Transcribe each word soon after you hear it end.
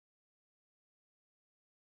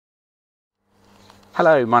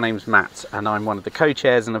Hello, my name's Matt and I'm one of the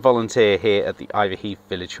co-chairs and a volunteer here at the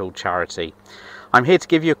IHVH Hall charity. I'm here to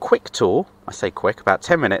give you a quick tour, I say quick, about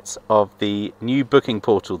 10 minutes, of the new booking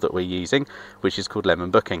portal that we're using, which is called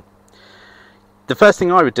LemonBooking. The first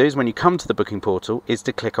thing I would do is when you come to the booking portal is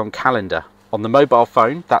to click on calendar. On the mobile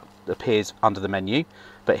phone that appears under the menu,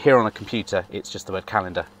 but here on a computer it's just the word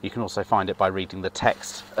calendar. You can also find it by reading the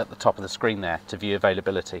text at the top of the screen there to view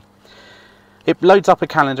availability. It loads up a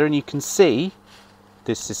calendar and you can see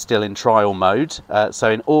this is still in trial mode, so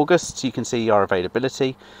in August you can see our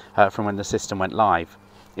availability from when the system went live.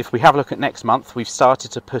 If we have a look at next month, we've started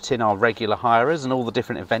to put in our regular hirers and all the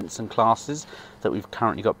different events and classes that we've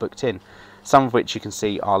currently got booked in, some of which you can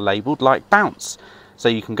see are labelled like bounce. So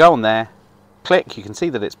you can go on there, click, you can see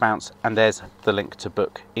that it's bounce, and there's the link to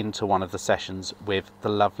book into one of the sessions with the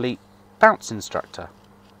lovely bounce instructor.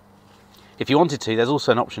 If you wanted to, there's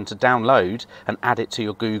also an option to download and add it to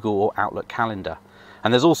your Google or Outlook calendar.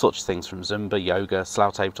 And there's all sorts of things from Zumba, yoga,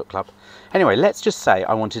 Slough Tabletop Club. Anyway, let's just say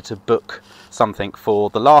I wanted to book something for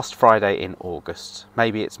the last Friday in August.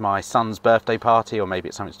 Maybe it's my son's birthday party, or maybe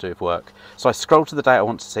it's something to do with work. So I scroll to the date I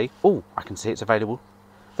want to see. Oh, I can see it's available.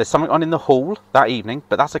 There's something on in the hall that evening,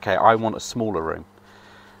 but that's okay. I want a smaller room.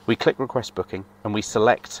 We click request booking and we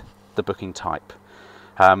select the booking type.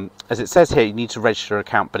 As it says here, you need to register an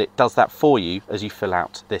account, but it does that for you as you fill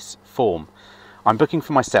out this form. I'm booking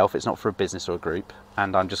for myself, it's not for a business or a group,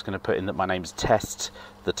 and I'm just going to put in that my name's Test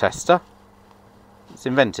the Tester. It's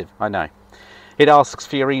inventive, I know. It asks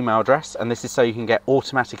for your email address, and this is so you can get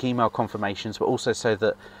automatic email confirmations, but also so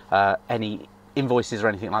that any invoices or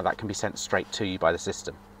anything like that can be sent straight to you by the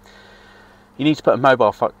system. You need to put a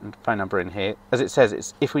mobile phone number in here. As it says,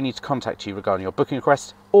 it's if we need to contact you regarding your booking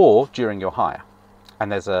request or during your hire.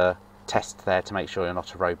 And there's a test there to make sure you're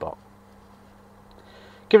not a robot.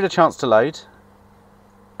 Give it a chance to load,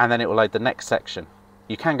 and then it will load the next section.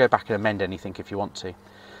 You can go back and amend anything if you want to.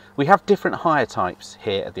 We have different hire types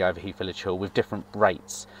here at the IHVH Hall with different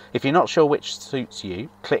rates. If you're not sure which suits you,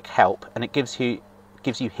 click help and it gives you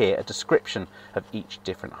here a description of each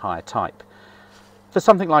different hire type. For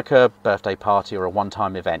something like a birthday party or a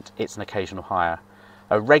one-time event, it's an occasional hire.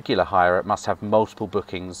 A regular hire must have multiple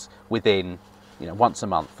bookings within once a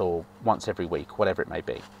month or once every week, whatever it may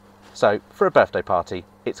be. So for a birthday party,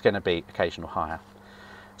 it's going to be occasional hire.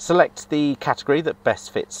 Select the category that best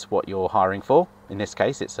fits what you're hiring for. In this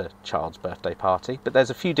case, it's a child's birthday party, but there's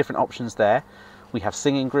a few different options there. We have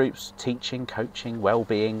singing groups, teaching, coaching,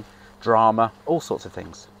 well-being, drama, all sorts of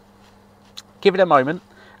things. Give it a moment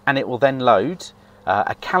and it will then load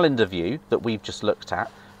a calendar view that we've just looked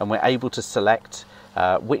at, and we're able to select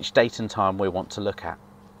which date and time we want to look at.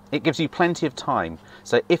 It gives you plenty of time,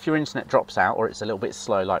 so if your internet drops out or it's a little bit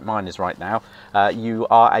slow like mine is right now, you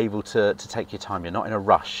are able to take your time. You're not in a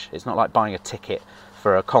rush. It's not like buying a ticket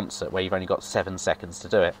for a concert where you've only got 7 seconds to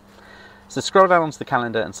do it. So scroll down onto the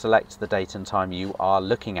calendar and select the date and time you are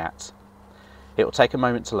looking at. It will take a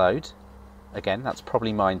moment to load. Again, that's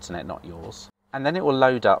probably my internet, not yours. And then it will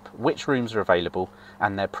load up which rooms are available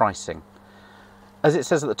and their pricing. As it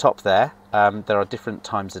says at the top there, there are different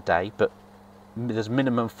times a day, but there's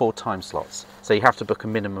minimum 4 time slots, so you have to book a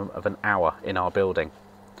minimum of an hour in our building.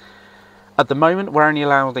 At the moment we're only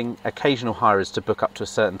allowing occasional hirers to book up to a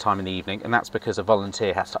certain time in the evening, and that's because a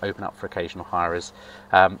volunteer has to open up for occasional hirers,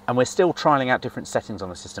 and we're still trialling out different settings on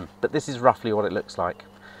the system, but this is roughly what it looks like.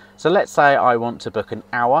 So let's say I want to book an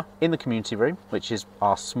hour in the community room, which is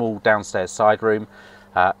our small downstairs side room,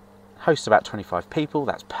 hosts about 25 people.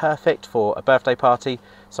 That's perfect for a birthday party.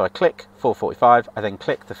 So I click 4:45, I then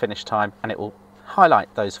click the finish time, and it will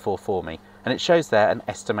highlight those 4 for me, and it shows there an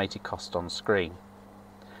estimated cost on screen.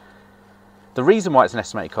 The reason why it's an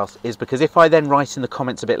estimated cost is because if I then write in the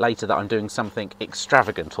comments a bit later that I'm doing something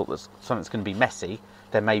extravagant or something that's going to be messy,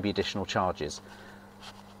 there may be additional charges.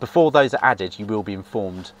 Before those are added, you will be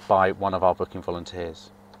informed by one of our booking volunteers.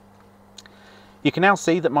 You can now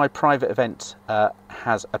see that my private event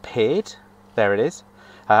has appeared. There it is.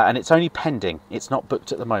 And it's only pending. It's not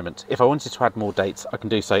booked at the moment. If I wanted to add more dates, I can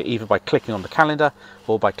do so either by clicking on the calendar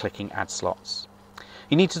or by clicking add slots.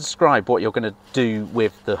 You need to describe what you're going to do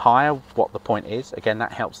with the hire, what the point is. Again,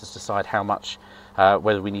 that helps us decide how much,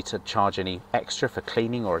 whether we need to charge any extra for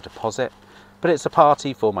cleaning or a deposit. But it's a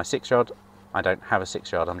party for my 6-year-old. I don't have a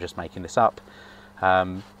 6-year-old, I'm just making this up.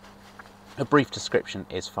 A brief description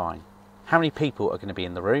is fine. How many people are going to be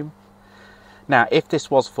in the room? Now, if this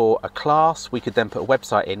was for a class, we could then put a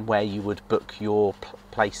website in where you would book your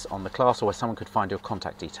place on the class, or where someone could find your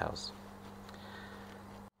contact details.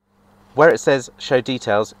 Where it says show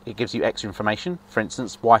details, it gives you extra information. For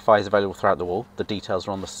instance, Wi-Fi is available throughout the wall. The details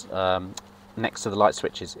are on the next to the light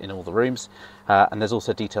switches in all the rooms, and there's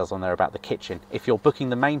also details on there about the kitchen. If you're booking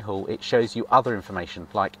the main hall, it shows you other information,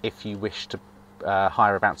 like if you wish to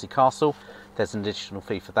hire a bouncy castle, there's an additional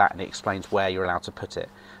fee for that, and it explains where you're allowed to put it.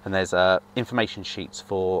 And there's information sheets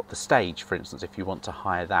for the stage, for instance, if you want to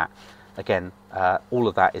hire that. Again, all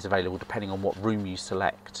of that is available depending on what room you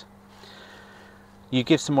select. You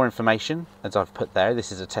give some more information, as I've put there.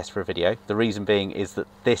 This is a test for a video. The reason being is that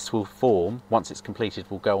this will form, once it's completed,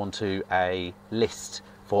 will go onto a list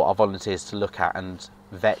for our volunteers to look at and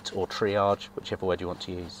vet or triage, whichever word you want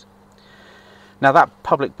to use. Now that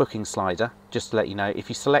public booking slider, just to let you know, if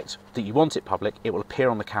you select that you want it public, it will appear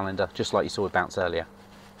on the calendar just like you saw with Bounce earlier.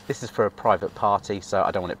 This is for a private party, so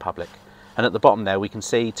I don't want it public. And at the bottom there we can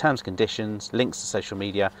see terms, conditions, links to social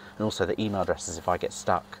media, and also the email addresses if I get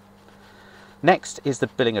stuck. Next is the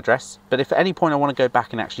billing address, but if at any point I want to go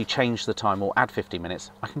back and actually change the time or add 50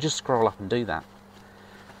 minutes, I can just scroll up and do that.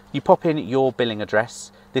 You pop in your billing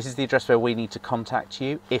address. This is the address where we need to contact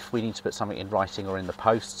you if we need to put something in writing or in the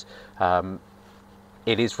post.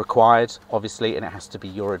 It is required, obviously, and it has to be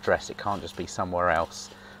your address. It can't just be somewhere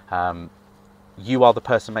else. You are the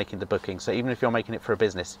person making the booking, so even if you're making it for a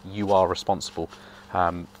business, you are responsible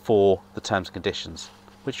for the terms and conditions,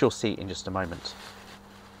 which you'll see in just a moment.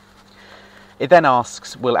 It then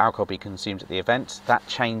asks, will alcohol be consumed at the event? That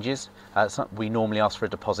changes. We normally ask for a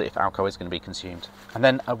deposit if alcohol is going to be consumed. And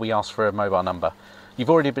then we ask for a mobile number.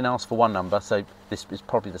 You've already been asked for one number, so this is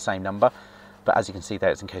probably the same number. But as you can see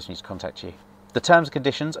there, it's in case we need to contact you. The terms and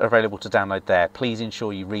conditions are available to download there. Please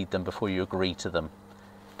ensure you read them before you agree to them.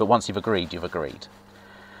 But once you've agreed, you've agreed.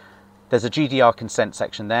 There's a GDR consent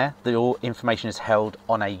section there. All information is held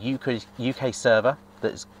on a UK server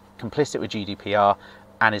that is complicit with GDPR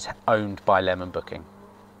and is owned by LemonBooking.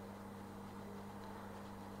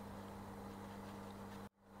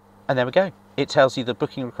 And there we go. It tells you the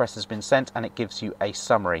booking request has been sent and it gives you a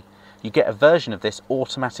summary. You get a version of this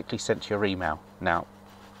automatically sent to your email. Now,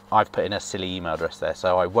 I've put in a silly email address there,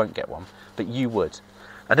 so I won't get one, but you would.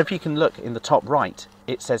 And if you can look in the top right,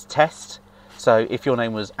 it says test. So if your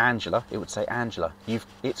name was Angela, it would say Angela.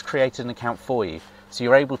 It's created an account for you. So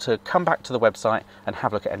you're able to come back to the website and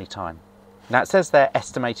have a look at any time. Now it says there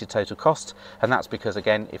estimated total cost, and that's because,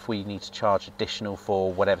 again, if we need to charge additional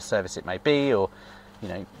for whatever service it may be, or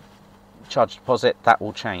charge a deposit, that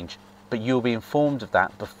will change. But you'll be informed of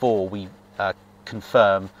that before we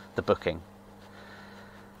confirm the booking.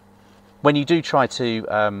 When you do try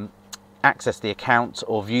to access the account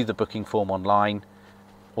or view the booking form online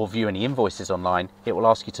or view any invoices online, it will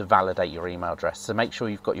ask you to validate your email address. So make sure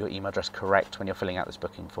you've got your email address correct when you're filling out this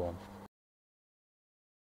booking form.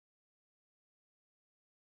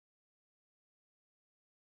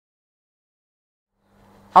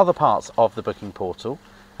 Other parts of the booking portal,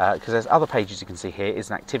 because there's other pages you can see here, is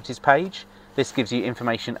an activities page. This gives you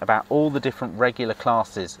information about all the different regular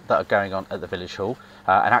classes that are going on at the Village Hall.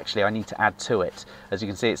 And actually I need to add to it. As you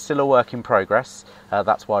can see, it's still a work in progress.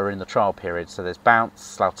 That's why we're in the trial period. So there's Bounce,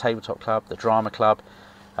 Slough Tabletop Club, the Drama Club,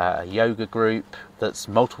 a yoga group that's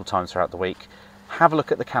multiple times throughout the week. Have a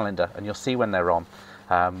look at the calendar and you'll see when they're on.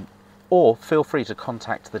 Or feel free to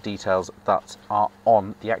contact the details that are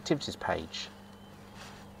on the activities page.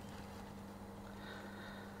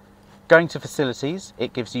 Going to facilities,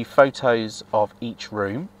 it gives you photos of each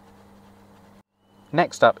room.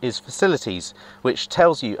 Next up is facilities, which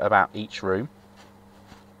tells you about each room.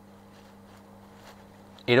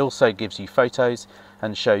 It also gives you photos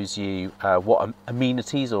and shows you what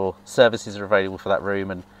amenities or services are available for that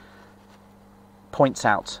room, and points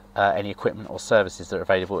out any equipment or services that are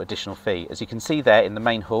available at additional fee. As you can see there in the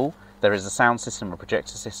main hall, there is a sound system or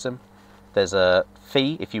projector system. There's a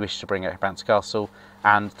fee if you wish to bring a bouncy castle,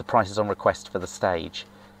 and the price is on request for the stage.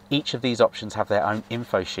 Each of these options have their own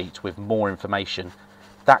info sheet with more information.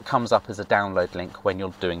 That comes up as a download link when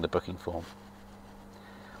you're doing the booking form.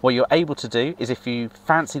 What you're able to do is, if you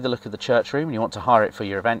fancy the look of the church room and you want to hire it for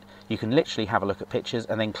your event, you can literally have a look at pictures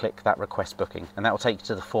and then click that request booking, and that will take you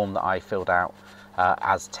to the form that I filled out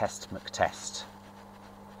as Test McTest.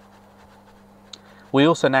 We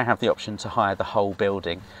also now have the option to hire the whole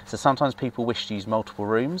building. So sometimes people wish to use multiple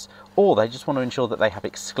rooms, or they just want to ensure that they have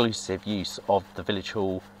exclusive use of the Village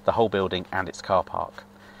Hall, the whole building and its car park.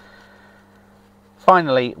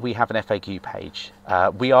 Finally, we have an FAQ page.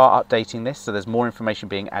 We are updating this, so there's more information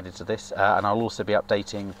being added to this, and I'll also be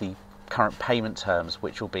updating the current payment terms,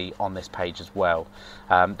 which will be on this page as well.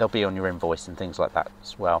 They'll be on your invoice and things like that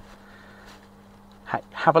as well.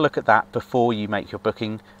 Have a look at that before you make your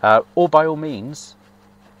booking, or by all means,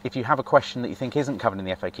 if you have a question that you think isn't covered in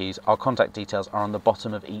the FAQs, our contact details are on the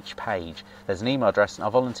bottom of each page. There's an email address and our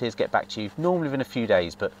volunteers get back to you normally within a few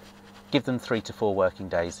days, but give them 3 to 4 working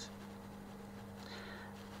days.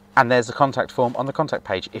 And there's a contact form on the contact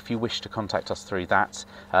page if you wish to contact us through that.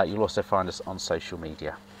 You'll also find us on social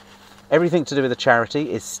media. Everything to do with the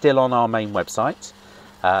charity is still on our main website.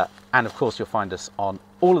 And of course you'll find us on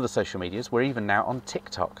all of the social medias. We're even now on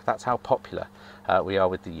TikTok. That's how popular we are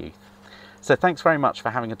with the youth. So thanks very much for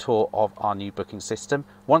having a tour of our new booking system.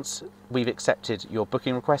 Once we've accepted your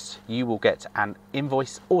booking request, you will get an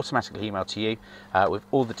invoice automatically emailed to you with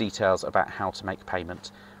all the details about how to make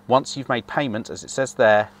payment. Once you've made payment, as it says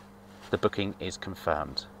there, the booking is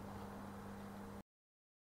confirmed.